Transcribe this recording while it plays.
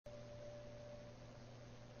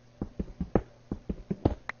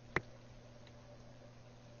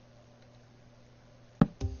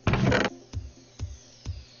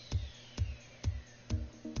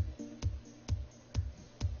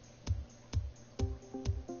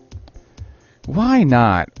Why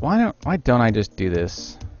not? Why don't I just do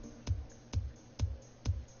this?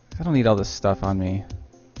 I don't need all this stuff on me.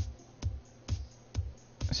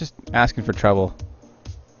 It's just asking for trouble.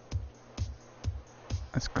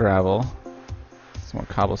 That's gravel. Some more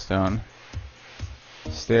cobblestone.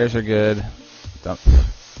 Stairs are good. Don't,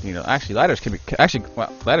 you know, actually ladders can be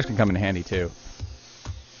ladders can come in handy too.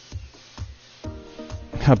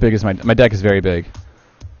 How big is my deck? Is very big.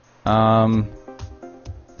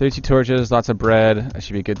 32 torches, lots of bread. I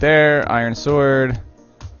should be good there. Iron sword.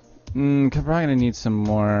 I'm probably gonna need some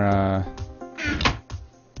more.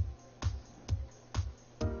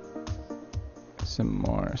 Some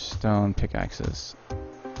more stone pickaxes.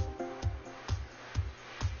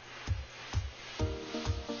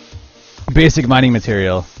 Basic mining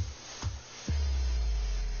material.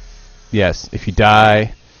 Yes, if you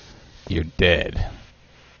die, you're dead.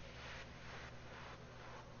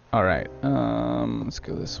 Alright, let's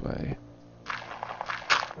go this way.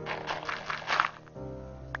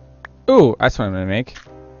 Ooh, that's what I'm gonna make.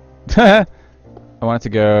 I want it to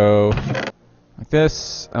go like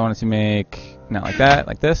this. I want it to make, not like that,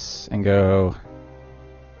 like this, and go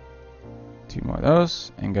 2 more of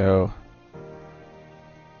those, and go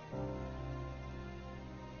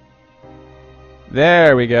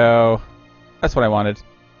there we go. That's what I wanted.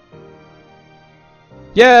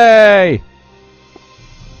 Yay!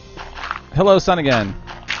 Hello, sun again.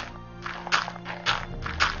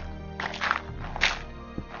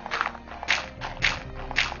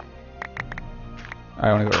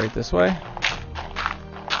 I want to go right this way.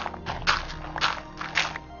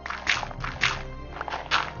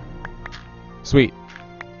 Sweet.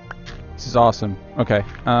 This is awesome. Okay.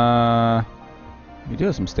 We do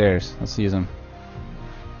have some stairs. Let's use them.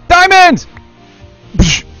 Diamond!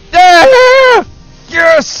 Yeah!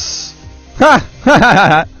 Yes! Ha! Ha ha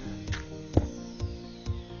ha!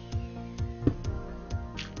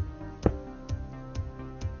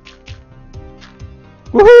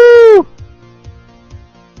 Woohoo!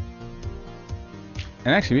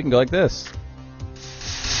 And actually, we can go like this.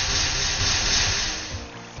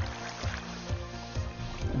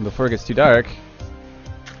 And before it gets too dark.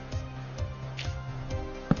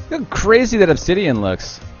 Look how crazy that obsidian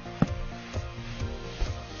looks.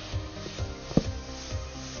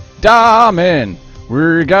 Diamond!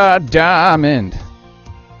 We got diamond!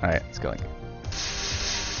 Alright, let's go like.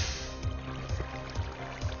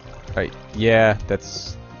 Alright, yeah,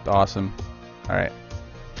 that's awesome. Alright.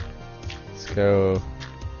 Let's go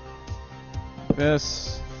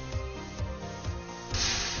this.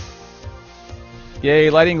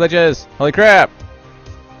 Yay, lighting glitches! Holy crap!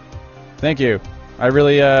 Thank you. I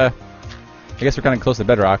really, I guess we're kind of close to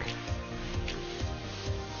bedrock.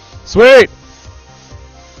 Sweet!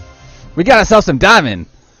 We got ourselves some diamond!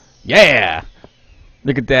 Yeah!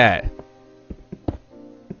 Look at that.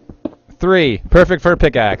 3. Perfect for a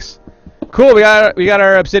pickaxe. Cool, we got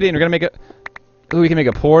our obsidian. We're gonna make a... Ooh, we can make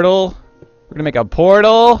a portal. We're gonna make a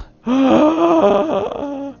portal.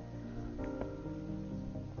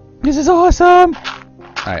 This is awesome!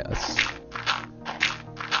 Alright,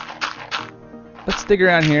 let's dig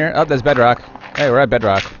around here. Oh, there's bedrock. Hey, we're at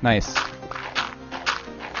bedrock. Nice.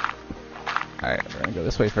 Alright, we're gonna go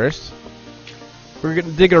this way first. We're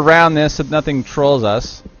gonna dig around this so nothing trolls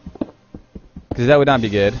us. Because that would not be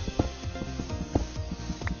good.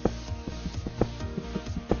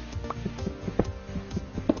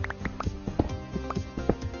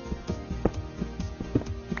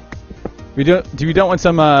 We don't want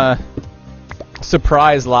some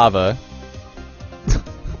surprise lava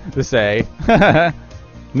to say.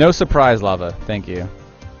 No surprise lava, thank you.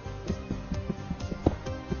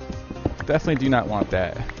 Definitely do not want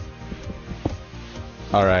that.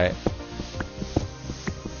 Alright.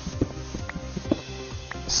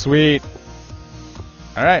 Sweet.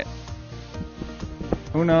 Alright.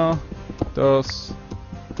 1, 2,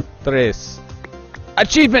 3.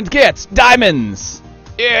 Achievement gets diamonds!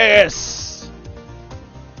 Yes!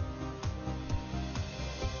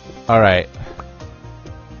 Alright.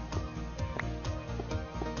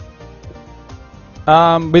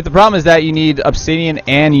 But the problem is that you need obsidian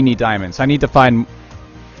and you need diamonds. I need to find...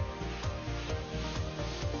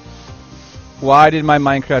 Why did my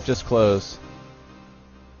Minecraft just close?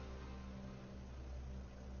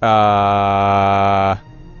 That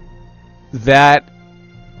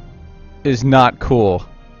is not cool.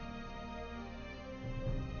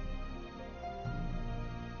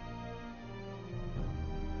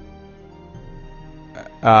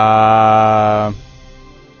 Alright,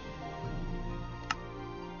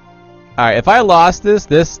 if I lost this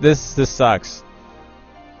sucks.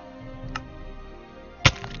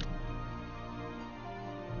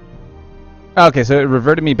 Okay, so it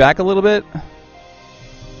reverted me back a little bit.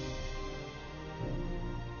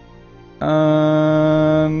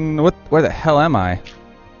 Where the hell am I?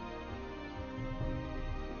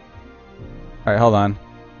 Alright, hold on.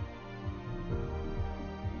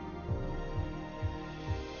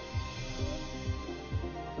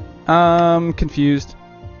 Confused.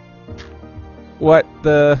 What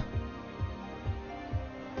the...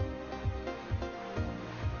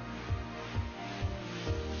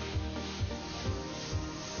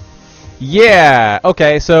 Yeah,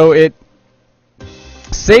 okay, so it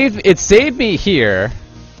saved me here.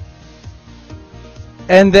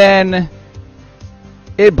 And then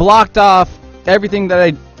it blocked off everything that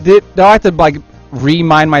I did. Now I have to like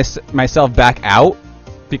remind myself back out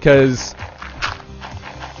because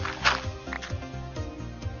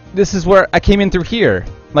this is where I came in through here,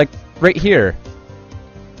 like right here.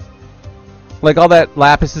 Like all that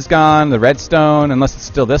lapis is gone, the redstone, unless it's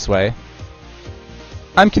still this way.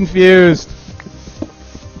 I'm confused.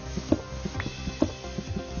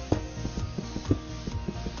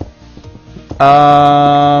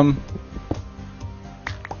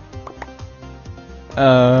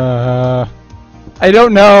 I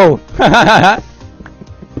don't know.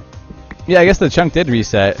 Yeah, I guess the chunk did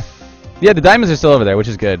reset. Yeah, the diamonds are still over there, which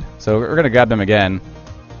is good. So we're gonna grab them again.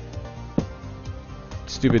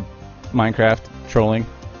 Stupid Minecraft trolling.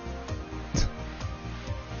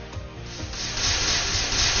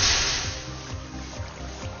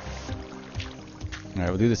 Alright,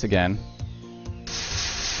 we'll do this again.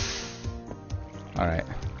 Alright.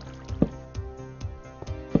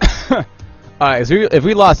 Alright, so if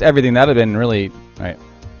we lost everything, that would have been really... Alright.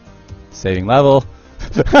 Saving level.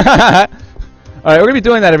 Alright, we're going to be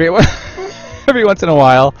doing that every once in a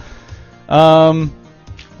while.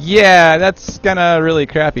 Yeah, that's kind of really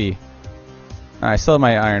crappy. Alright, I still have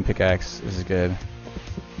my iron pickaxe. This is good.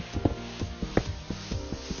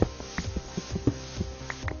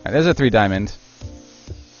 Alright, there's a 3 diamond.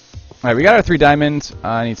 Alright, we got our 3 diamonds.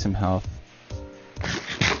 I need some health.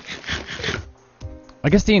 I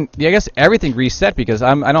guess everything reset because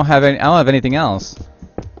I don't have anything else.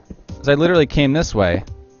 Cause I literally came this way.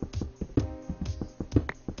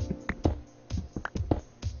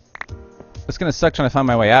 It's gonna suck trying to find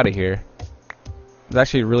my way out of here. It's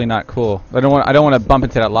actually really not cool. I don't want to bump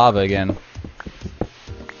into that lava again.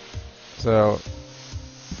 So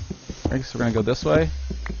I guess we're gonna go this way.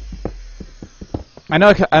 I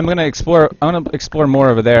know I'm gonna explore more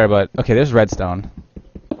over there, but okay, there's redstone.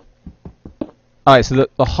 Alright, so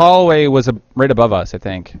the hallway was right above us, I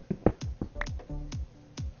think.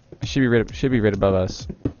 It should be right above us.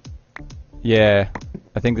 Yeah,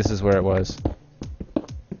 I think this is where it was.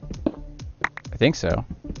 I think so.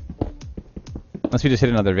 Unless we just hit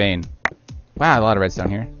another vein. Wow, a lot of redstone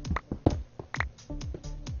here.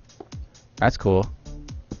 That's cool.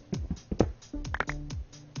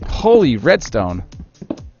 Holy redstone!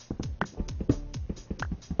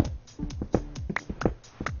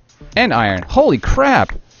 And iron. Holy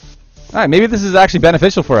crap! Alright, maybe this is actually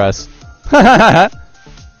beneficial for us. We're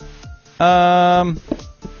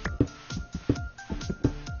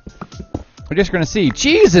just gonna see.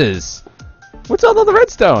 Jesus! What's all the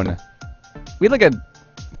redstone? We had like a...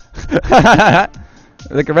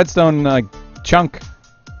 like a redstone chunk.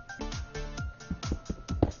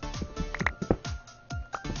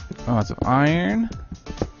 Oh, lots of iron.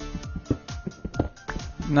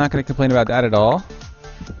 Not gonna complain about that at all.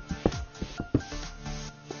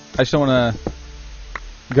 I just don't want to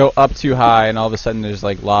go up too high and all of a sudden there's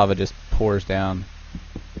like lava just pours down.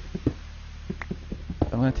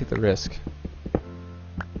 I'm going to take the risk.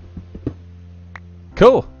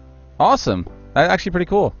 Cool. Awesome. That's actually pretty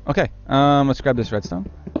cool. Okay. Let's grab this redstone.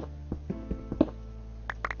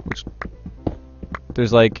 Which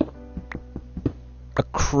there's like a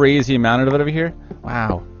crazy amount of it over here.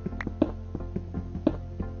 Wow.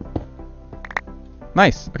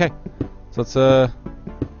 Nice. Okay. So let's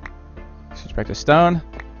switch back to stone.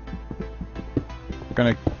 We're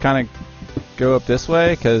gonna kind of go up this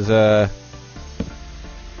way because there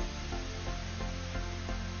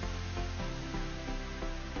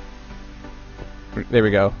we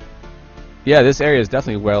go. Yeah, this area is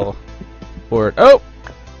definitely well ordered. Oh!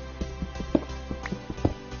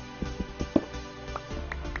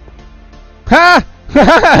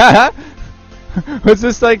 Ha! Was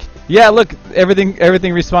this like? Yeah, look, everything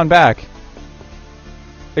respawned back.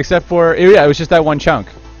 Except for, yeah, it was just that one chunk.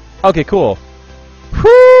 Okay, cool.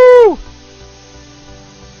 Whoo!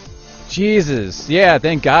 Jesus, yeah,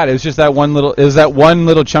 thank God. It was just that one little. It was that one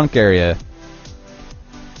little chunk area.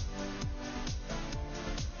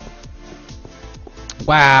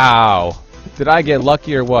 Wow. Did I get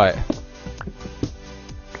lucky or what?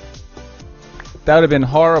 That would have been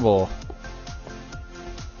horrible.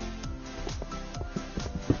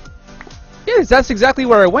 Yeah, that's exactly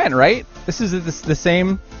where I went, right? This is the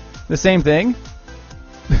same thing.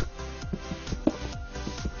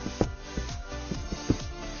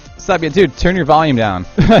 Stop it, dude. Turn your volume down.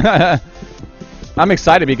 I'm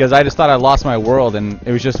excited because I just thought I lost my world, and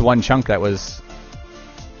it was just one chunk that was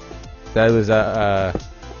the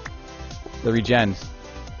regen.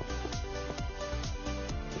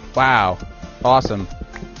 Wow, awesome.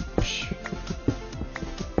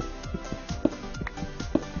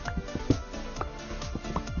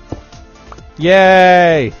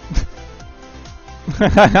 Yay!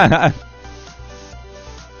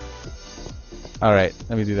 Alright,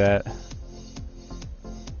 let me do that.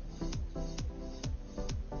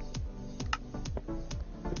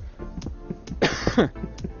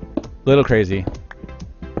 Little crazy.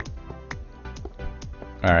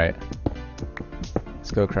 Alright.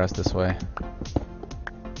 Let's go across this way.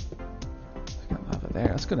 Got lava there.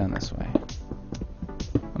 Let's go down this way.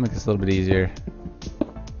 I'll make this a little bit easier.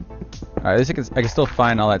 Alright, I can still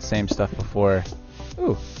find all that same stuff before.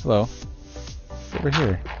 Ooh, hello. Over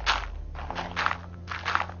here.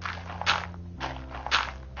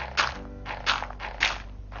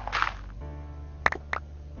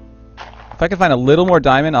 If I can find a little more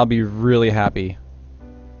diamond, I'll be really happy.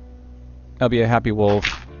 I'll be a happy wolf.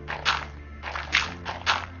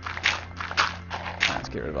 Let's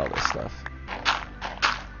get rid of all this stuff.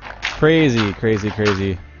 Crazy, crazy,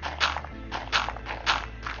 crazy.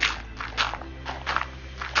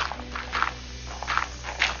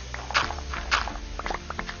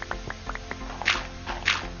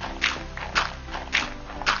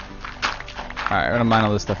 Alright, I'm gonna mine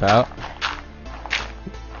all this stuff out.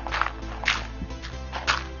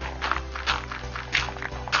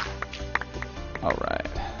 Alright,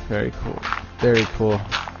 very cool. Very cool.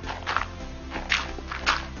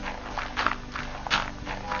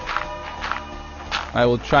 I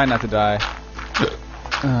will try not to die.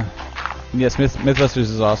 Yes, Mythbusters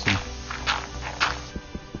is awesome.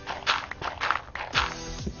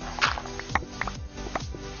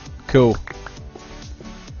 Cool.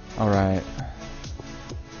 Alright.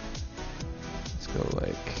 Let's go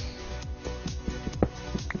like...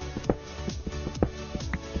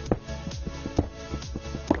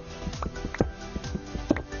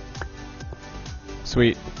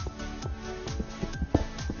 Sweet.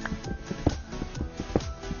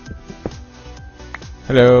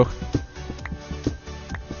 Hello.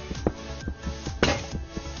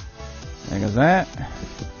 There goes that.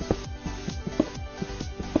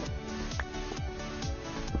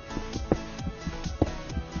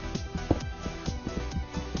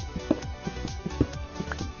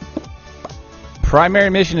 Primary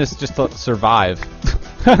mission is just to survive.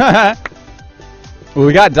 Well,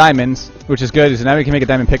 we got diamonds, which is good. So now we can make a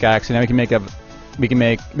diamond pickaxe, and now we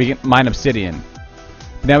can mine obsidian.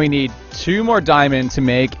 Now we need 2 more diamond to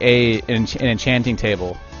make an enchanting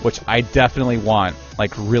table, which I definitely want,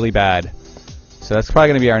 like really bad. So that's probably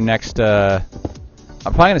gonna be our next. I'm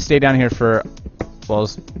probably gonna stay down here for, well,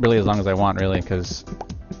 really as long as I want, really, because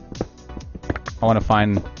I want to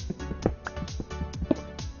find.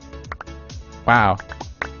 Wow.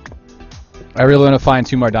 I really want to find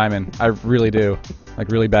 2 more diamond. I really do. Like,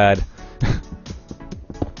 really bad.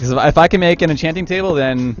 Because if I can make an enchanting table,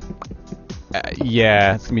 then...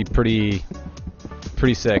 yeah, it's going to be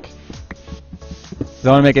pretty sick. I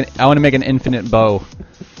want to make an infinite bow.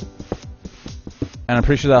 And I'm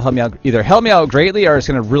pretty sure that'll help me out. Either help me out greatly, or it's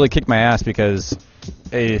going to really kick my ass, because...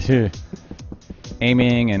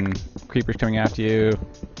 aiming and creepers coming after you.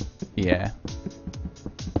 Yeah.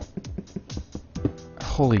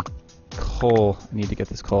 Holy coal. I need to get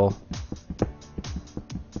this coal.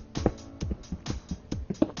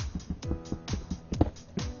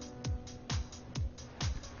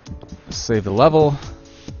 Save the level.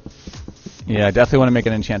 Yeah, I definitely want to make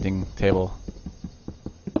an enchanting table.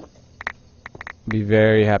 Be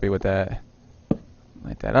very happy with that.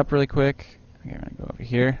 Light that up really quick. Okay, I'm gonna go over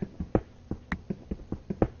here.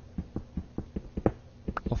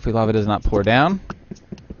 Hopefully lava does not pour down.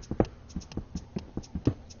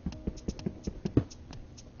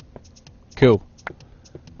 Cool.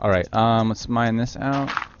 Alright, let's mine this out.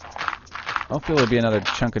 Hopefully there'll be another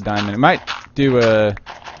chunk of diamond. It might do a...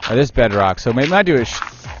 this bedrock, so maybe I do a...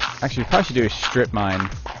 actually, probably should do a strip mine.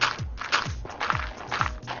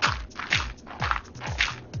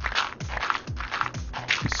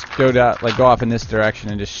 Just go down, like, go off in this direction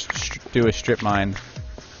and just do a strip mine.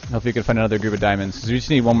 Hopefully you can find another group of diamonds, because we just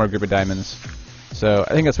need 1 more group of diamonds. So,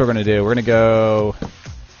 I think that's what we're going to do. We're going to go...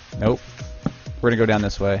 Nope. We're going to go down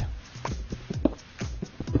this way.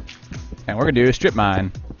 And we're gonna do a strip mine.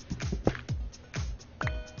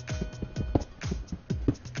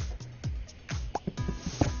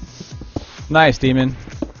 Nice, Demon.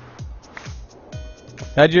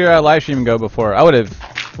 How'd your live stream go before? I would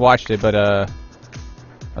have watched it, but I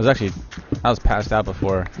was passed out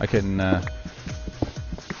before. I couldn't. I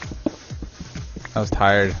was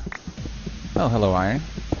tired. Oh, hello, Iron.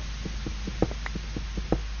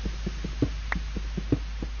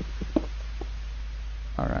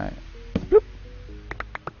 All right. Bloop.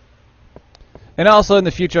 And also in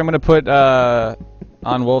the future, I'm gonna put on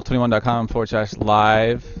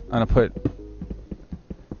wolv21.com/live. I'm gonna put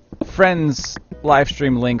friends live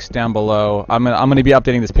stream links down below. I'm gonna be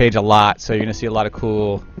updating this page a lot, so you're gonna see a lot of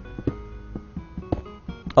cool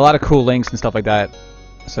links and stuff like that.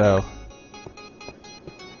 So,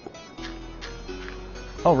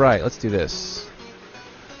 all right, let's do this.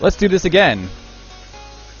 Let's do this again.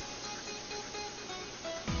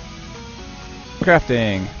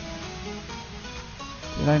 Crafting.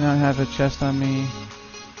 Did I not have a chest on me?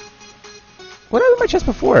 What happened to my chest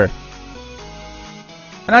before?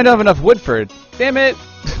 And I don't have enough wood for it. Damn it!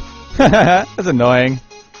 That's annoying.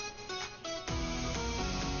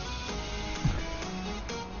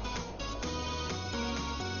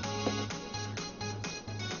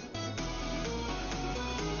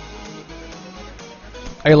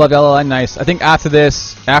 I love LLN. Nice. I think after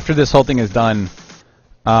this whole thing is done,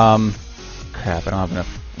 crap, I don't have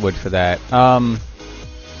enough wood for that. I'm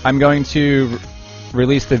going to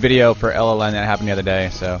release the video for LLN that happened the other day,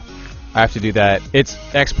 so I have to do that. It's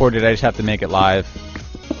exported, I just have to make it live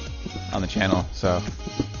on the channel. So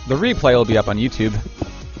the replay will be up on YouTube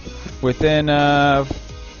within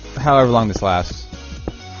however long this lasts.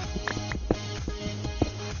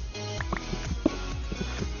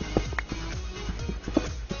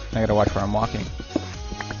 I gotta watch where I'm walking.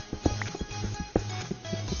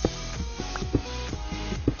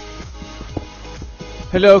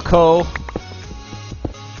 Hello, Cole.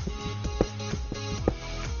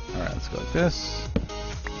 Alright, let's go like this.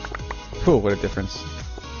 Cool, what a difference.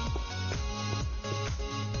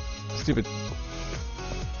 Stupid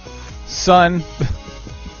sun.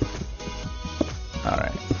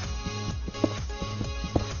 Alright.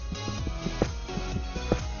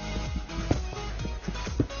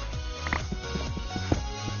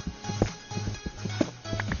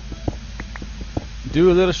 Do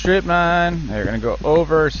a little strip mine. They're gonna go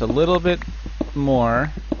over just a little bit more,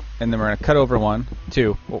 and then we're gonna cut over 1,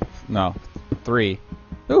 2, oh, no, 3.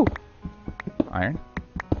 Ooh, iron.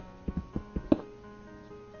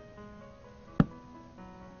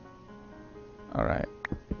 All right.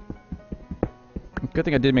 Good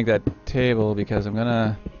thing I did make that table because I'm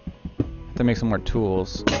gonna have to make some more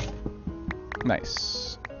tools.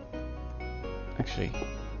 Nice. Actually.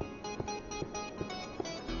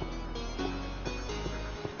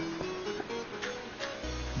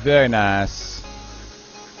 Very nice.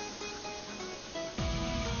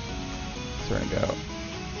 So we're gonna go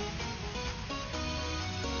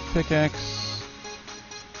pickaxe,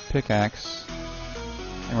 pickaxe,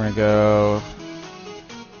 and we're gonna go.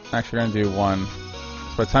 Actually, we're gonna do 1. So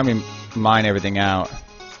by the time we mine everything out,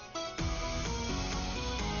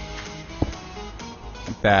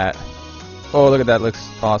 like that. Oh, look at that! Looks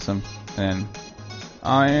awesome. And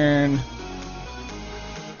iron,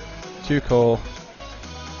 2 coal.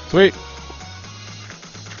 Sweet.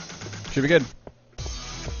 Should be good.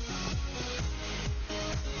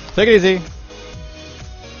 Take it easy.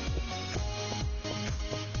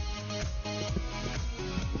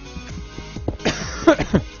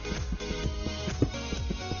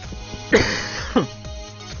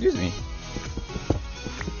 Excuse me.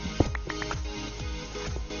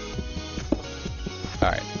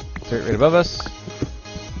 Alright. So right above us.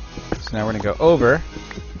 So now we're going to go over.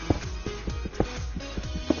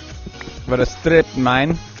 But a strip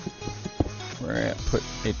mine. We're going to put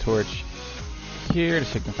a torch here to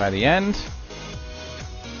signify the end.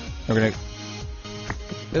 We're going to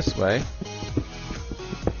this way.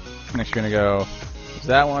 Next we're going to go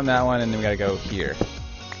that one, and then we got to go here.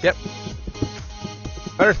 Yep.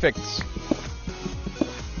 Perfect.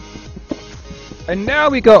 And now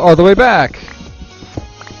we go all the way back.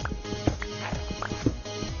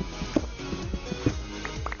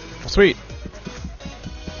 Sweet.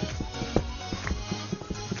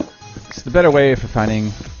 It's the better way for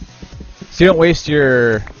finding, so you don't waste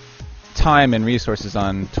your time and resources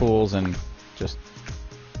on tools and just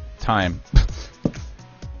time.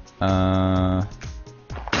 Aw.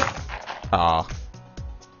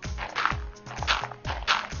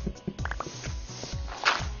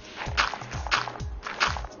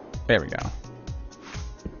 There we go.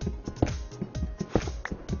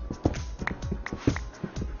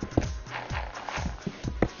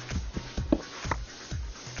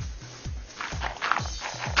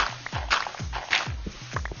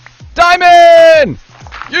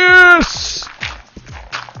 Yes!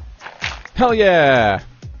 Hell yeah!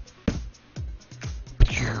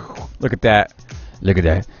 Look at that. Look at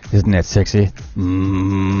that. Isn't that sexy?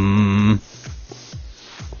 Mmm.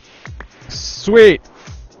 Sweet!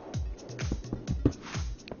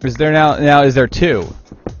 Is there now is there two?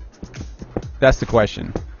 That's the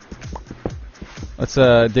question. Let's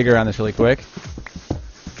dig around this really quick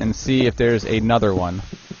and see if there's another one.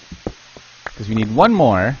 Because we need one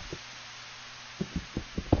more.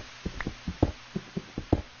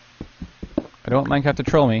 I don't want Minecraft to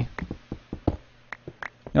troll me.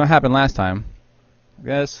 You know what happened last time? I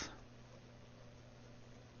guess.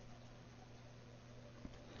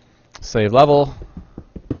 Save level.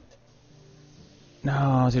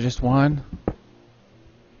 No, is there just one?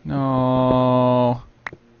 No.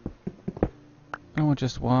 I don't want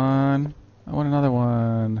just one. I want another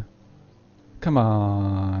one. Come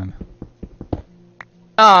on.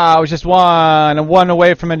 Ah, it was just one. I'm one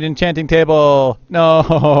away from an enchanting table.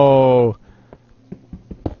 No.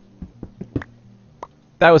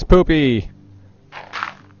 That was poopy.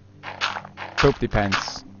 Poopy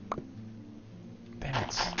pants. Damn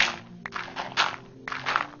it.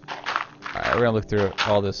 Alright, we're gonna look through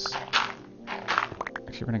all this.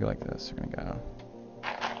 Actually, we're gonna go like this. We're gonna go.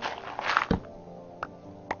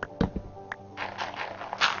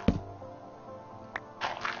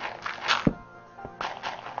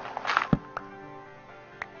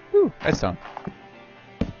 Woo, redstone.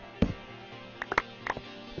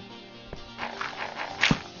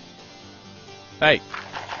 Hey.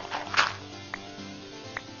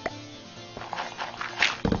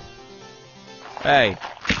 Hey.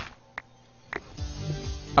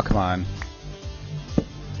 Oh, come on.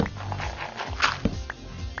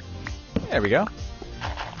 There we go.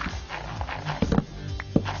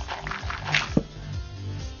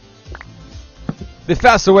 The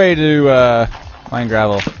fastest way to mine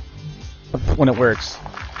gravel when it works.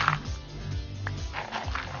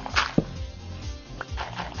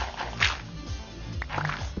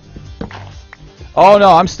 Oh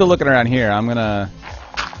no, I'm still looking around here. I'm gonna...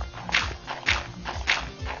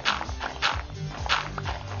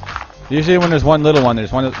 Usually when there's one little one, there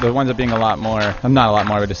winds up being a lot more. Not a lot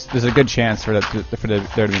more, but there's a good chance for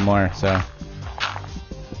there to be more, so...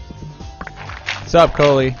 What's up,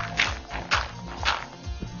 Coley?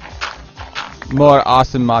 More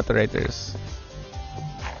awesome moderators.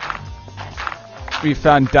 We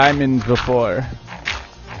found diamonds before.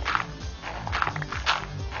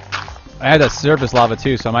 I had that surface lava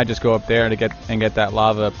too, so I might just go up there to get that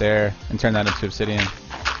lava up there and turn that into obsidian.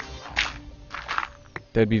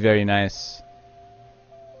 That'd be very nice.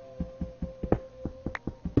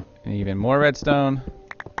 And even more redstone.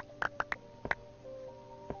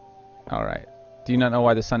 Alright. Do you not know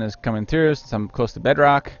why the sun is coming through since I'm close to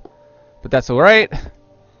bedrock? But that's alright.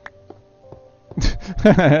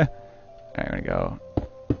 Alright, I'm gonna go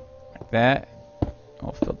like that.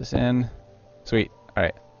 I'll fill this in. Sweet.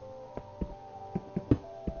 Alright.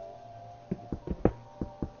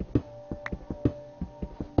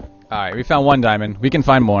 Alright, we found one diamond. We can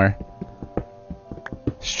find more.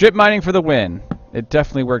 Strip mining for the win. It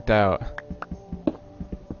definitely worked out.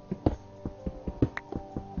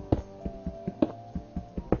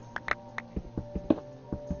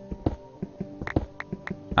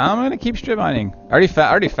 I'm gonna keep strip mining. I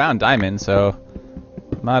already found diamonds, so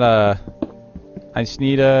I'm not I just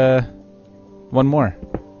need one more.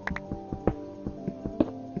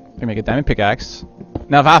 Gonna make a diamond pickaxe.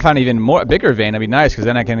 Now, if I found even more bigger vein, that'd be nice, because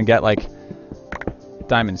then I can get like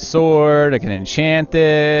diamond sword. I can enchant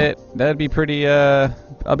it. That'd be pretty.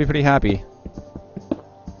 I'll be pretty happy.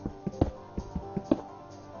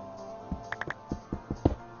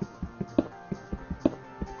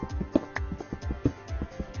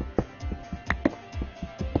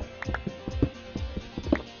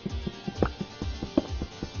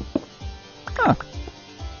 Huh.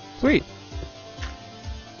 Sweet.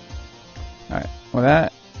 Alright, well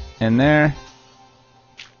that in there.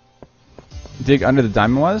 Dig under the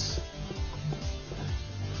diamond was?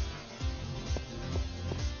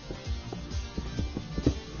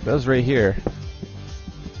 That was right here.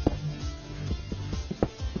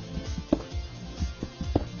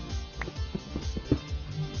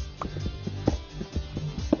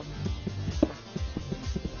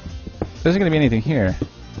 There isn't going to be anything here.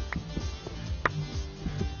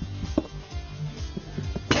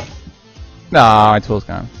 No, my tool's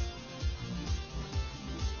gone.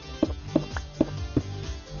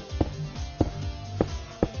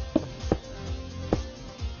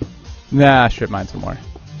 Nah, strip mine some more.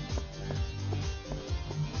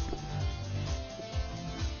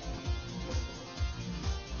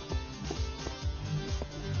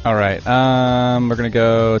 Alright, we're gonna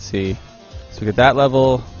go, let's see. So we get that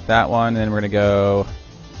level, that one, and then we're gonna go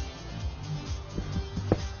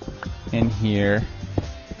in here.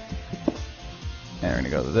 And we're gonna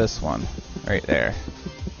go to this one, right there.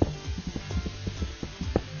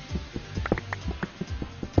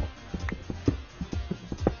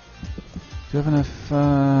 Do you have enough,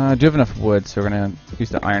 I do have enough wood, so we're gonna use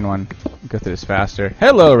the iron one, go through this faster.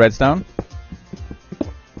 Hello, redstone!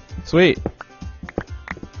 Sweet!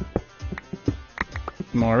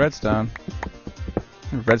 More redstone.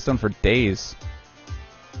 Redstone for days.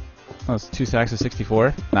 Oh, it's 2 stacks of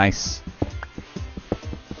 64. Nice.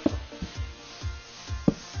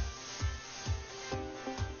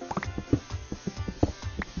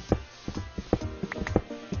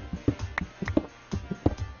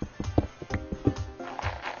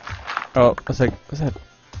 Oh, what's that?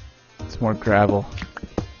 It's more gravel.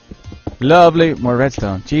 Lovely! More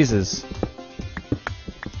redstone. Jesus.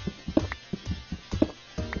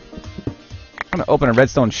 I'm gonna open a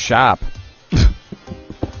redstone shop.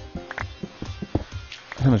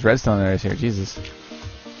 How much redstone there is here? Jesus.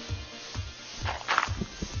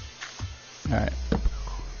 Alright.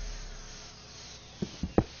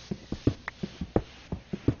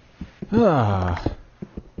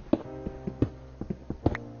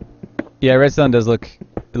 Yeah, redstone does look...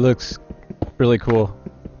 It looks really cool,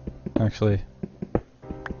 actually.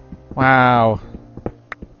 Wow.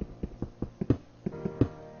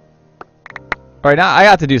 Alright, now I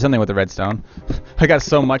got to do something with the redstone. I got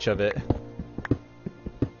so much of it.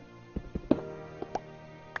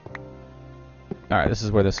 Alright, this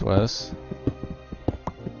is where this was.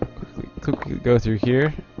 Quickly go through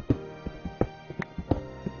here.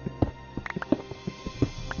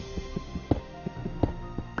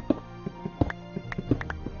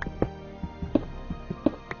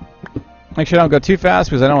 Make sure I don't go too fast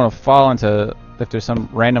because I don't want to fall into if there's some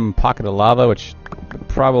random pocket of lava, which could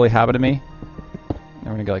probably happen to me. And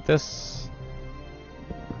we're gonna go like this.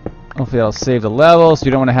 Hopefully that'll save the level, so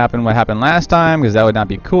you don't want to happen what happened last time because that would not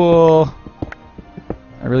be cool.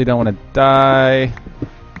 I really don't want to die.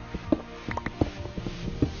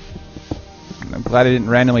 I'm glad I didn't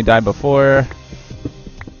randomly die before.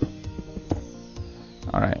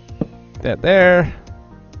 Alright. That there.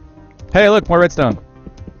 Hey, look, more redstone.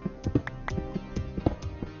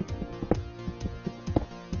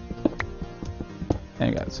 And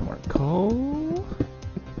we got some more coal.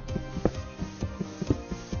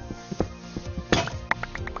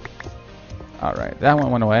 Alright, that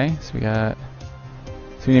one went away. So we got...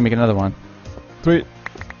 So we need to make another one. Sweet.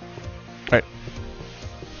 Alright.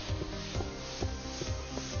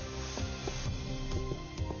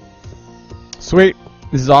 Sweet.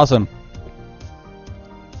 This is awesome.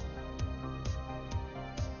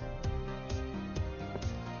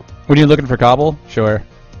 When you're looking for cobble? Sure.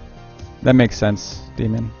 That makes sense,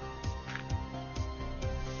 demon.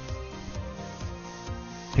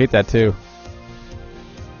 Hate that too.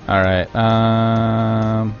 Alright,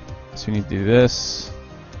 so we need to do this.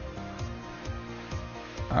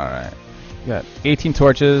 Alright. We got 18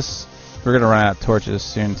 torches. We're gonna run out of torches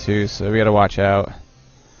soon too, so we gotta watch out.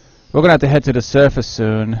 We're gonna have to head to the surface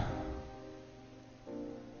soon.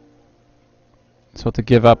 So we'll have to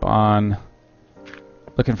give up on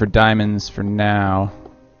looking for diamonds for now.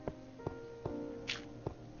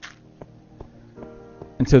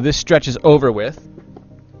 Until this stretch is over with.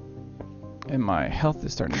 And my health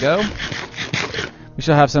is starting to go. We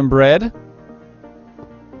shall have some bread.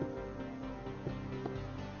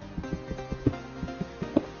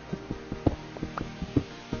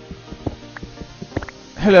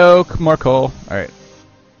 Hello, more coal. Alright.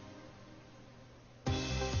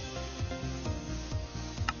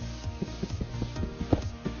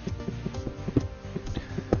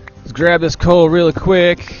 Let's grab this coal really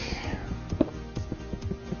quick.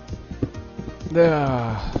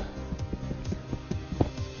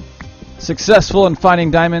 Successful in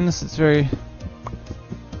finding diamonds. It's very...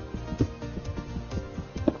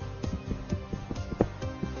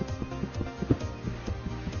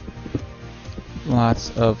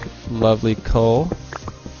 Lots of lovely coal.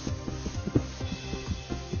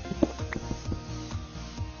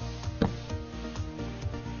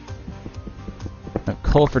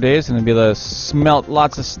 Coal for days, and then be able to smelt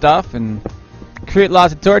lots of stuff and create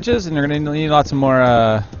lots of torches, and we're gonna need lots of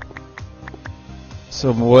more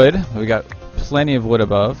some wood. We got plenty of wood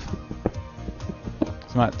above, so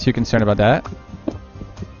I'm not too concerned about that.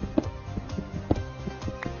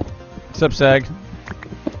 What's up, Sag?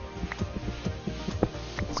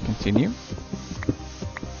 Let's continue.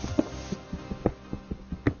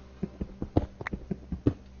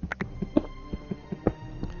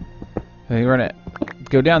 We're gonna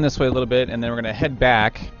go down this way a little bit, and then we're gonna head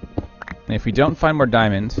back. And if we don't find more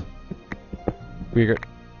diamond, we're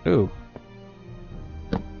ooh,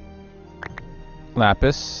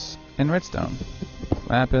 lapis and redstone.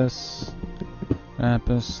 Lapis,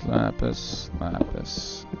 lapis, lapis,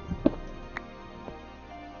 lapis.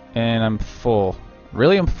 And I'm full.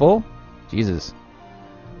 Really, I'm full? Jesus.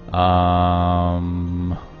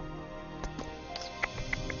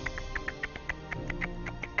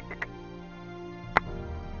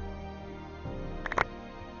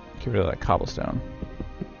 Get rid of that cobblestone.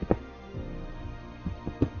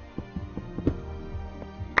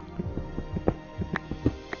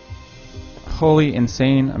 Holy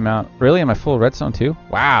insane amount. Really? Am I full of redstone too?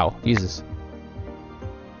 Wow. Jesus.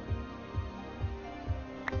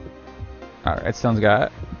 Alright, redstone's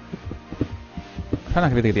got. I'm probably not gonna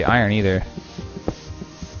be able to get the iron either.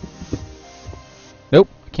 Nope,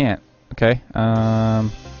 I can't. Okay.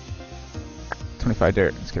 25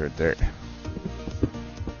 dirt. Let's get rid of dirt.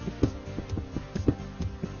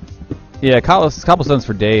 Yeah, cobblestone's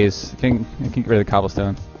for days. I can get rid of the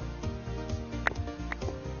cobblestone.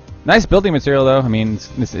 Nice building material, though. I mean,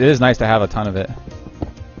 it is nice to have a ton of it.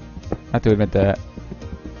 I have to admit that.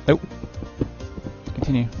 Oh.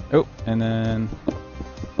 Continue. Oh, and then...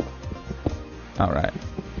 Alright.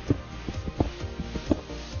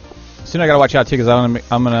 Soon I gotta watch out, too, because I'm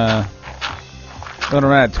gonna run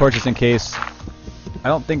out of torches in case... I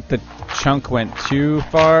don't think the chunk went too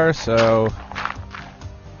far, so...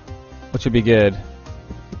 Which would be good.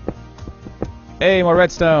 Hey, more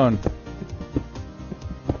redstone!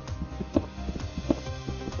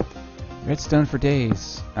 Redstone for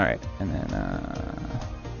days. Alright, and then,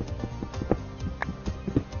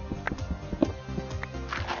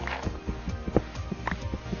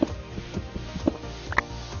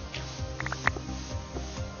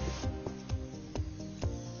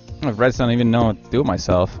 redstone, I don't even know what to do with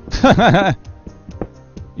myself.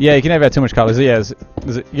 Yeah, you can never have too much cobble. So yeah,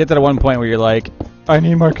 you get to the one point where you're like, I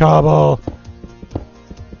need more cobble.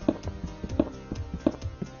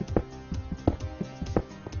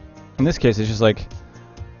 In this case, it's just like,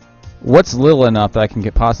 what's little enough that I can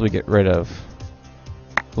possibly get rid of,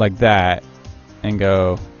 like that, and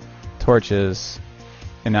go torches,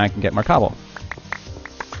 and now I can get more cobble.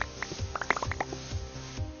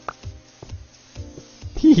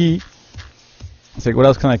 Hee. It's like, what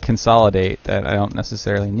else can I consolidate that I don't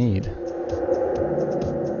necessarily need?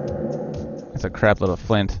 That's a crap load of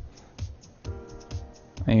flint.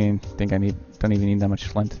 I think don't even need that much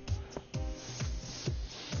flint.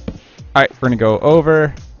 Alright, we're gonna go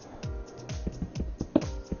over.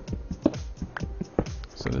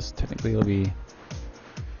 So this technically will be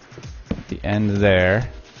at the end there.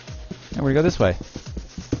 And we're gonna go this way.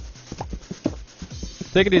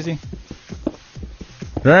 Take it easy.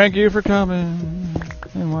 Thank you for coming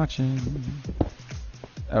and watching.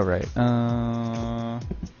 Alright,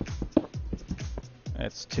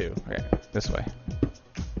 it's 2. Okay, this way.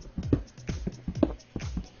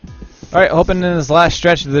 Alright, hoping in this last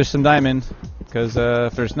stretch there's some diamond. Because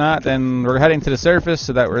if there's not, then we're heading to the surface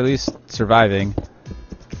so that we're at least surviving.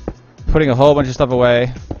 Putting a whole bunch of stuff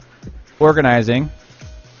away. Organizing.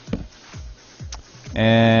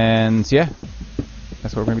 And yeah,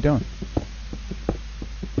 that's what we're going to be doing.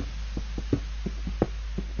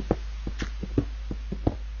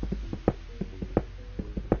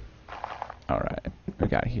 Alright, we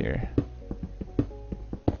got here.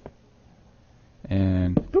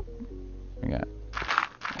 And boop, we got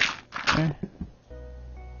there.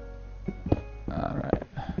 Alright.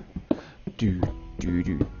 Do.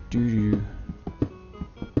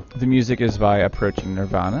 The music is by Approaching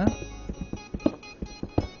Nirvana.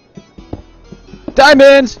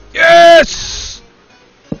 Diamonds! Yes!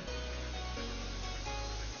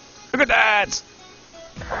 Look at that!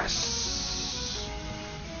 Yes!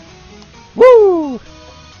 Woo!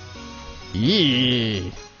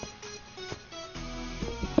 Yeah!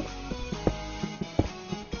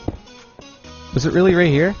 Was it really right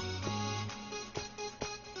here?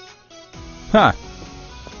 Huh.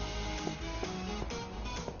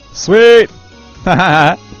 Sweet!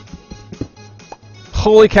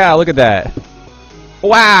 Holy cow, look at that.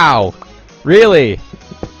 Wow! Really?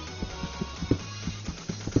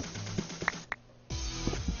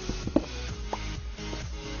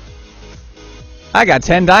 I got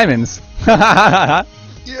 10 diamonds. Yes!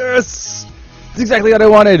 That's exactly what I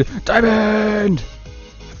wanted. Diamond!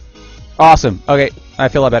 Awesome. Okay, I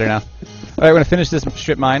feel a lot better now. Alright, we're going to finish this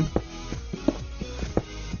strip mine.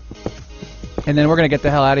 And then we're going to get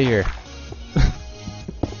the hell out of here.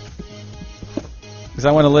 Because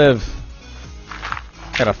I want to live.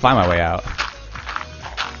 Gotta find my way out.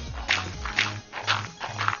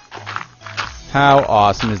 How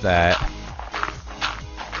awesome is that?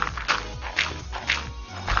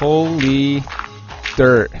 Holy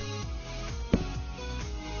dirt.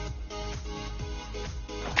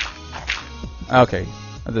 Okay,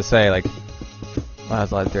 I was to say, like, wow,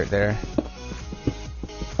 there's a lot of dirt there.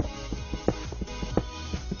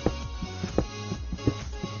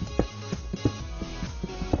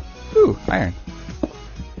 Ooh, iron.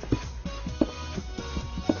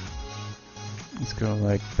 Let's go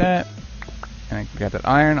like that. And I got that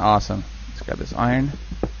iron, awesome. Let's grab this iron.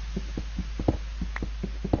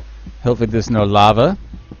 Hopefully there's no lava.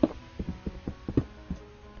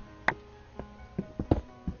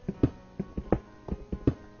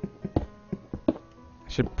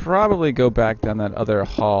 Should probably go back down that other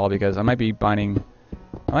hall because I might be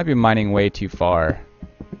mining way too far.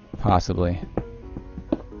 Possibly.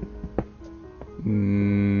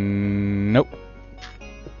 Nope.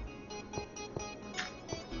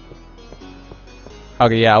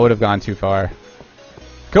 Okay, yeah, I would have gone too far.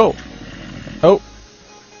 Cool. Oh.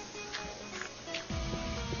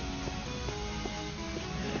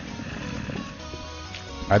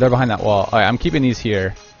 Alright, they're behind that wall. Alright, I'm keeping these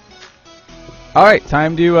here. Alright,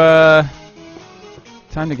 time to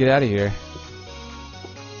get out of here.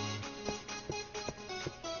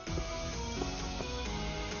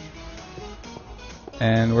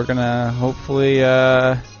 And we're gonna hopefully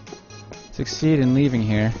succeed in leaving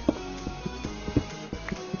here.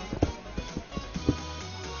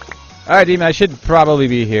 Alright, Demon, I should probably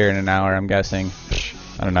be here in an hour, I'm guessing.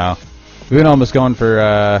 I don't know. We've been almost going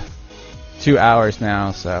for 2 hours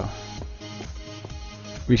now, so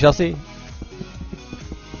we shall see.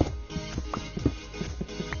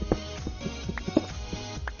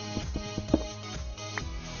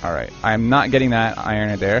 Alright, I'm not getting that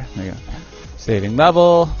iron there. There we go. Saving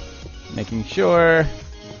level, making sure.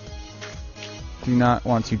 Do not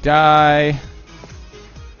want to die.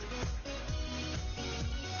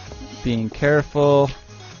 Being careful.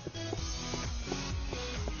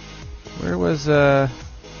 Where was alright,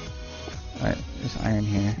 there's iron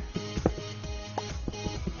here.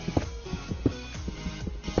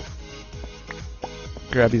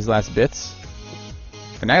 Grab these last bits.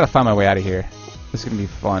 And I gotta find my way out of here. This is gonna be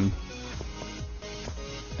fun.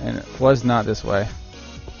 And it was not this way.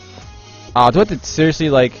 Oh, do I have to seriously,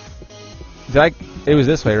 like... It was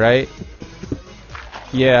this way, right?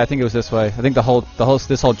 Yeah, I think it was this way. I think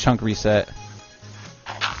this whole chunk reset.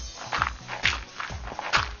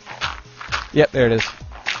 Yep, there it is.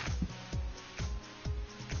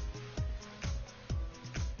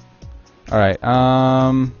 Alright,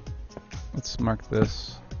 let's mark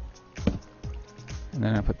this. And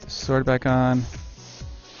then I put the sword back on.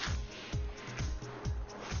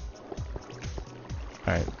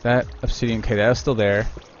 Alright, that obsidian, okay, that was still there.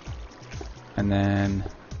 And then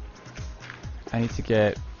I need to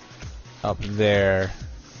get up there,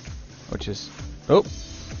 which is, oh,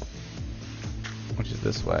 which is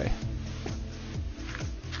this way.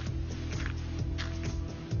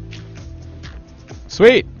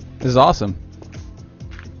 Sweet! This is awesome.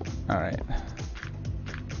 Alright.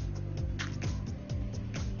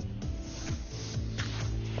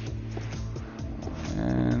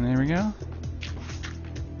 And there we go.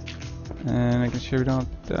 And making sure we don't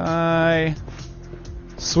die.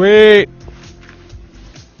 Sweet!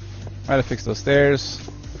 Gotta fix those stairs.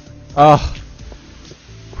 Oh.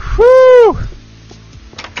 Whew!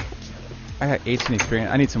 I got 18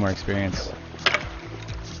 experience. I need some more experience.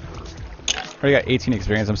 I already got 18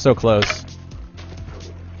 experience. I'm so close.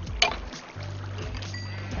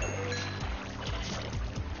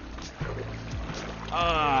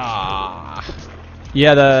 Ah.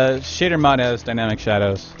 Yeah, the shader mod has dynamic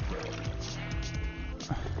shadows.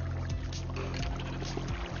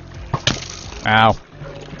 Ow.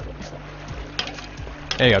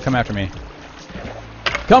 There you go, come after me.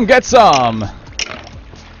 Come get some!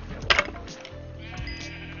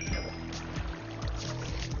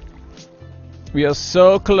 We are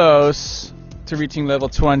so close to reaching level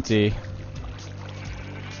 20.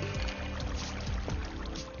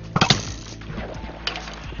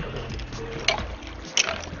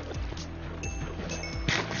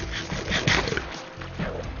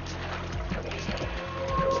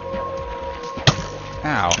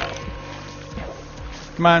 Ow.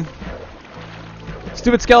 Come on.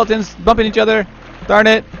 Stupid skeletons bumping each other. Darn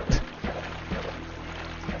it.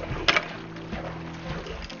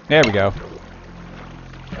 There we go.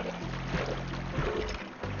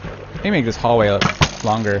 Let me make this hallway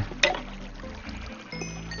longer.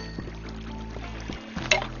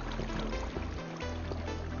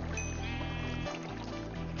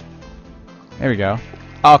 There we go.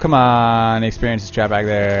 Oh, come on. Experience is trapped back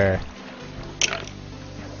there.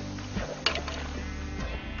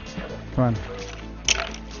 Come on.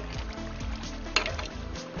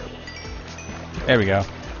 There we go.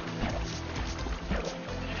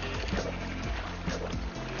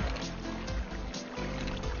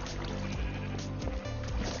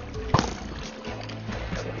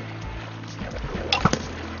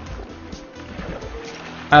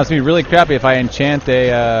 It's gonna be really crappy if I enchant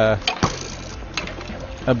a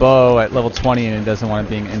bow at level 20 and it doesn't want it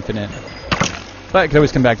being infinite. But I could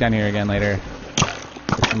always come back down here again later.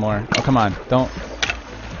 Get some more. Oh, come on. Don't.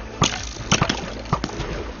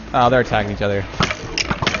 Oh, they're attacking each other.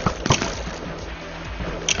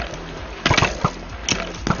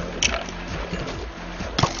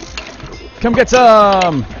 Come get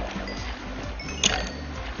some!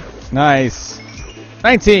 Nice.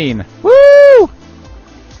 19! Woo!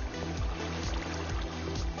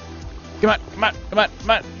 Come on, come on, come on, come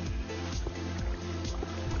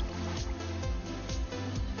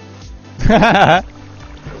on.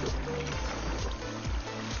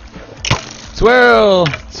 Swirl!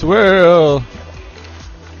 Swirl!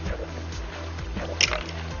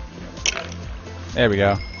 There we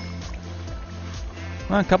go.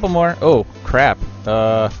 A couple more. Oh, crap.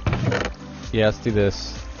 Yeah, let's do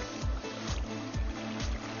this.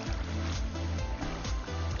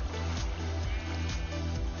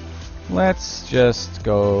 Let's just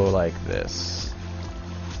go like this.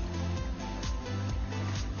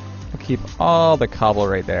 We'll keep all the cobble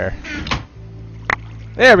right there.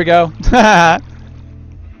 There we go. Yeah,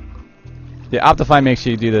 Optifine makes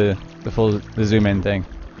you do the full zoom in thing.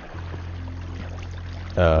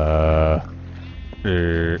 Come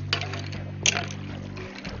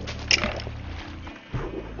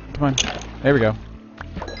on. There we go.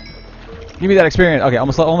 Give me that experience. Okay,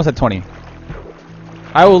 almost at 20.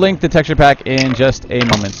 I will link the texture pack in just a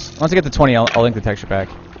moment. Once I get to 20, I'll link the texture pack.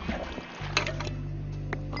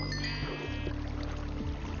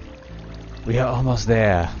 We are almost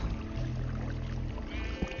there.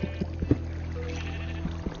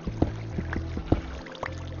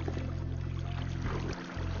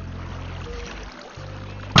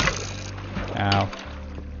 Ow.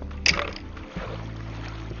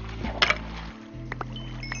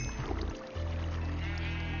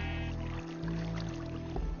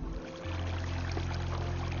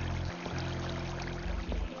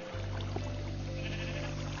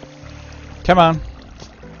 Come on.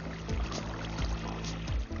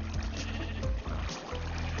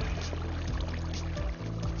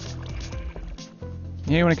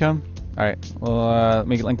 Yeah, you wanna come? Alright, well, let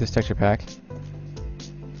me link this texture pack.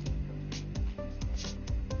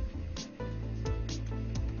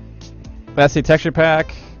 That's the texture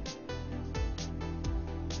pack.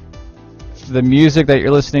 The music that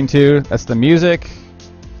you're listening to, that's the music.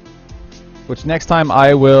 Which next time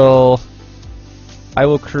I will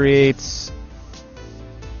create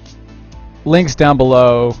links down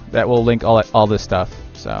below that will link all this stuff.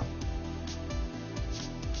 So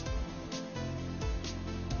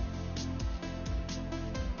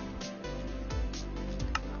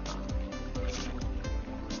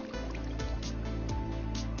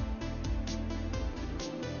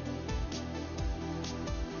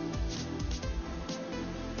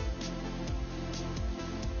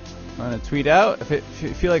I'm gonna tweet out. If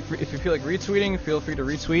you feel like retweeting, feel free to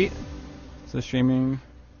retweet. So streaming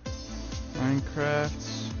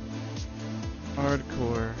Minecraft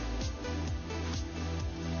hardcore.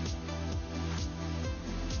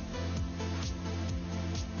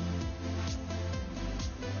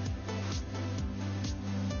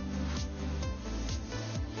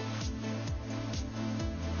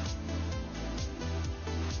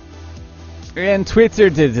 And Twitter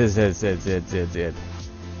did.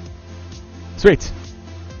 Sweet.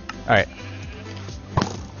 Alright.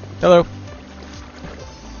 Hello.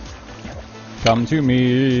 Come to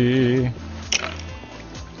me.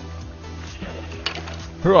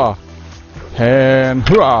 Hurrah. And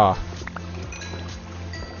hurrah.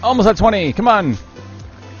 Almost at 20. Come on.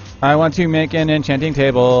 I want to make an enchanting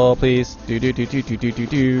table, please. Do.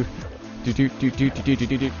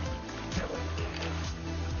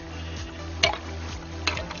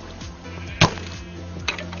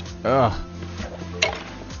 Ugh.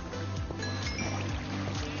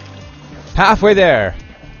 Halfway there.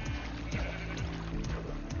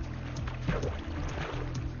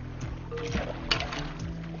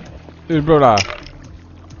 Brother.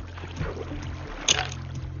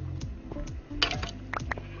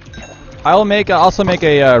 I'll also make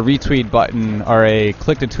a retweet button or a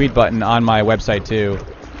click to tweet button on my website too.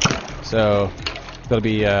 So that'll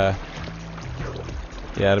be yeah,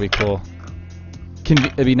 it'll be cool.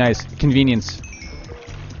 It'd be nice convenience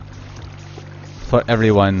for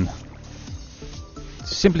everyone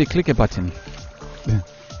Simply click a button.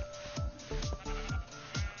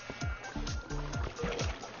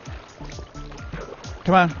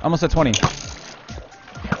 Come on, almost at 20.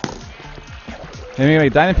 Anyway,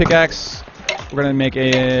 diamond pickaxe. We're gonna make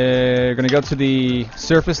a. We're gonna go to the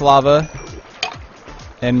surface lava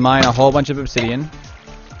and mine a whole bunch of obsidian.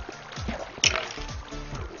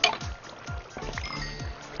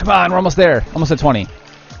 Come on, we're almost there. Almost at 20.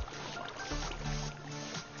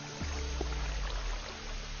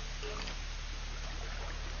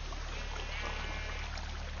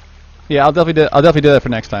 Yeah, I'll definitely do that for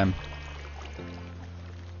next time.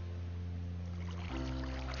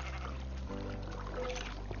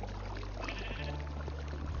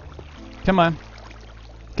 Come on.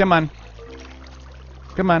 Come on.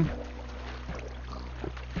 Come on.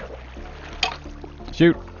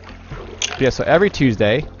 Shoot. Yeah, so every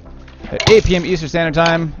Tuesday at 8 p.m. Eastern Standard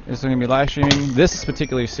Time is going to be live streaming this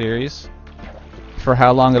particular series. For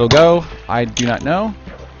how long it'll go, I do not know.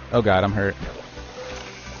 Oh god, I'm hurt.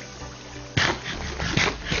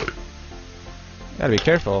 Gotta be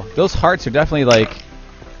careful. Those hearts are definitely like...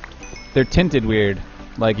 They're tinted weird.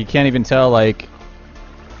 Like, you can't even tell, like...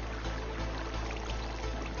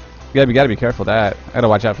 You gotta be careful of that. I gotta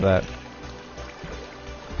watch out for that.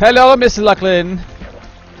 Hello, Miss Lucklin.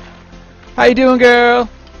 How you doing, girl?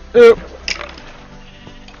 Ooh.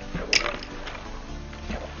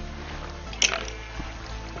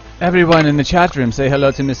 Everyone in the chat room, say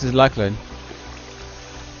hello to Mrs. Lucklin.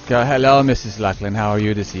 Go, hello, Mrs. Lucklin. How are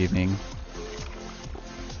you this evening?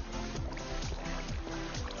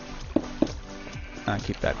 I'll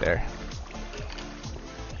keep that there.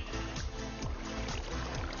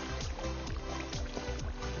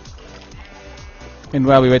 And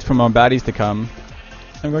while we wait for more baddies to come,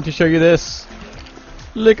 I'm going to show you this.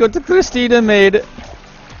 Look what Christina made.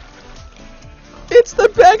 It's the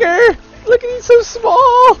beggar! Look at he's so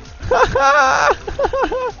small!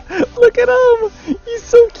 Look at him! He's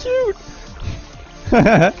so cute!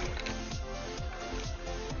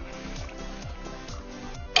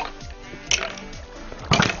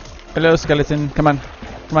 Hello, skeleton. Come on.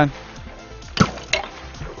 Come on.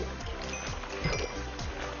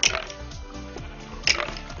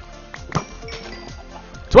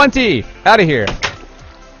 $20! Out of here!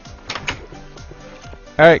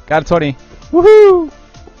 Alright, got a 20. Woohoo!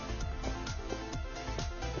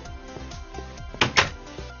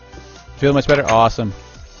 Feel much better? Awesome.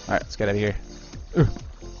 Alright, let's get out of here. Ooh.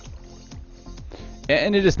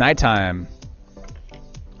 And it is nighttime.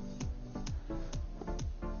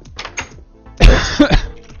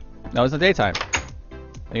 No, it's the daytime.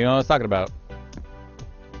 You know what I was talking about.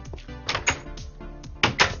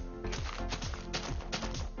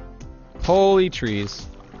 Holy trees.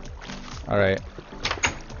 Alright.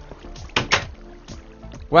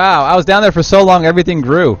 Wow, I was down there for so long, everything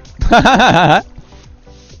grew. Aww.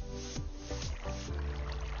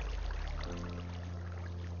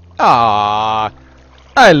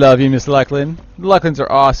 I love you, Miss Lucklin. Lucklins are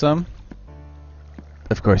awesome.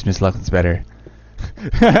 Of course, Miss Lucklin's better.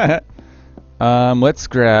 Let's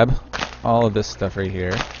grab all of this stuff right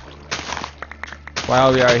here.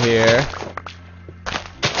 While we are here.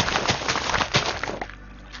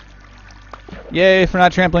 Yay for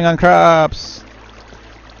not trampling on crops.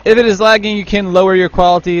 If it is lagging, you can lower your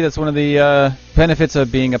quality. That's one of the benefits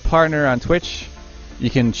of being a partner on Twitch. You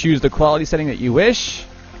can choose the quality setting that you wish.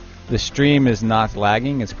 The stream is not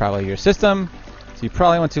lagging. It's probably your system. So you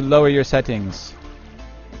probably want to lower your settings.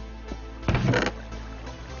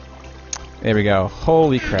 There we go.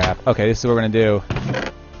 Holy crap. Okay, this is what we're going to do.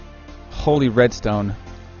 Holy redstone.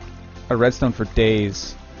 A redstone for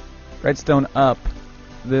days. Redstone up.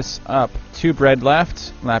 This up. 2 bread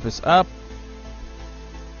left. Lapis up.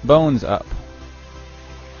 Bones up.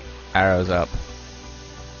 Arrows up.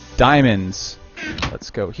 Diamonds. Let's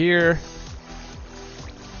go here.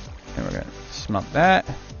 And we're going to smelt that.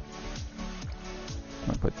 I'm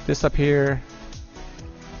going to put this up here.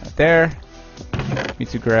 Right there. Need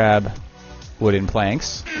to grab wooden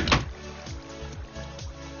planks.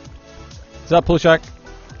 What's up, Plushak?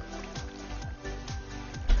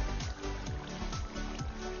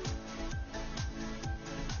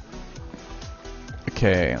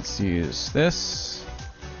 Okay, let's use this.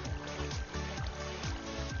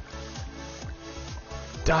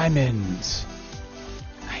 Diamonds!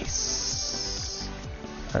 Nice!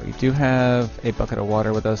 Alright, we do have a bucket of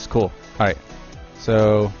water with us. Cool. Alright,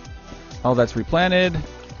 so all that's replanted.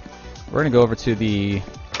 We're going to go over to the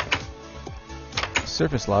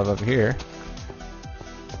surface lava over here.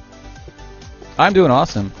 I'm doing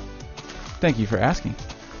awesome. Thank you for asking.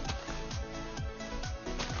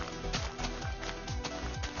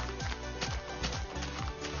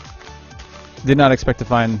 Did not expect to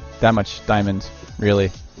find that much diamond,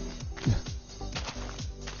 really.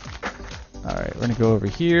 Alright, we're gonna go over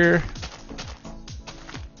here.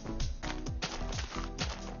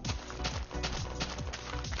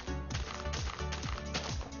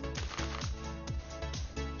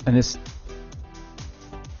 And this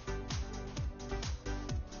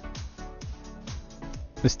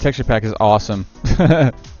texture pack is awesome.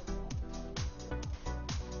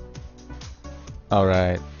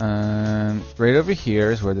 Alright, right over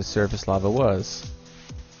here is where the surface lava was.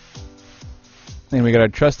 And we got our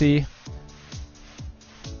trusty.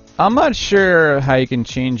 I'm not sure how you can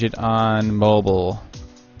change it on mobile.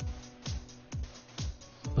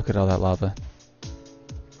 Look at all that lava.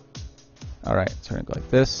 Alright, so we're gonna go like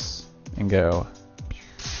this and go.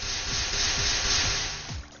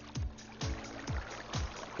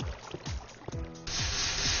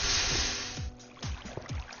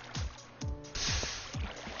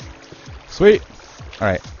 Sweet!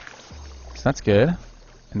 Alright, so that's good.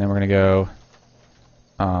 And then we're gonna go.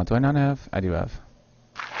 Do I not have? I do have.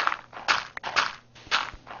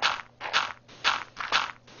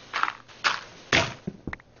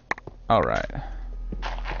 Alright.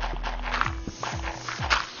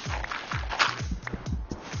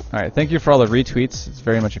 Alright, thank you for all the retweets. It's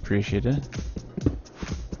very much appreciated.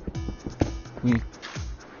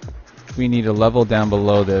 We need a level down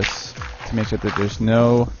below this to make sure that there's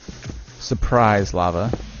no surprise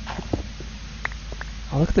lava.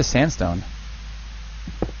 Oh, look at the sandstone.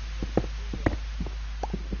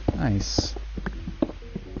 Nice.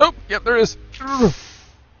 Oh, yep, there is.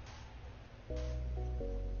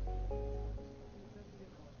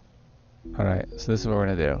 Alright, so this is what we're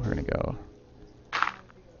gonna do. We're gonna go.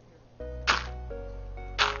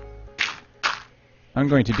 I'm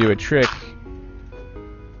going to do a trick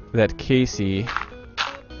that Casey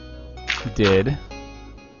did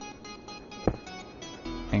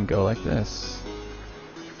and go like this.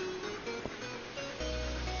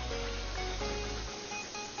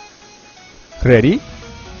 Ready?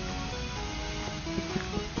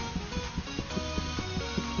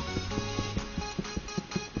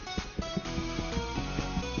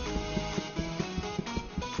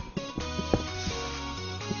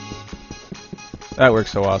 That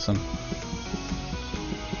works so awesome.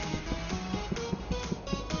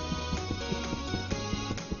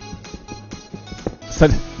 So,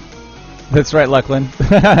 that's right, Lucklin.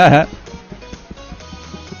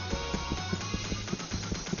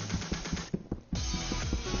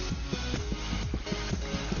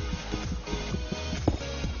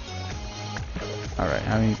 Alright,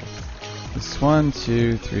 how many? It's 1,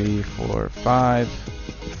 2, 3, 4, 5.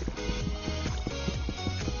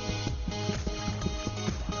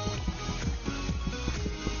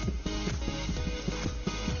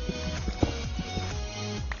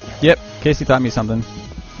 Yep, Casey taught me something.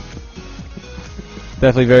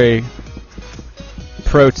 Definitely very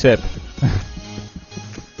pro tip.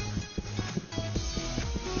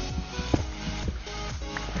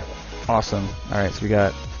 Awesome. Alright, so we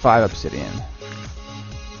got 5 obsidian.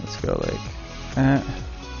 Let's go like that.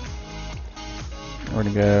 We're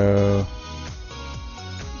gonna go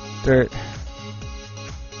dirt.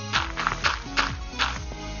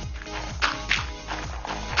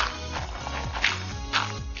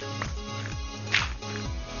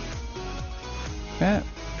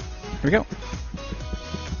 Here we go.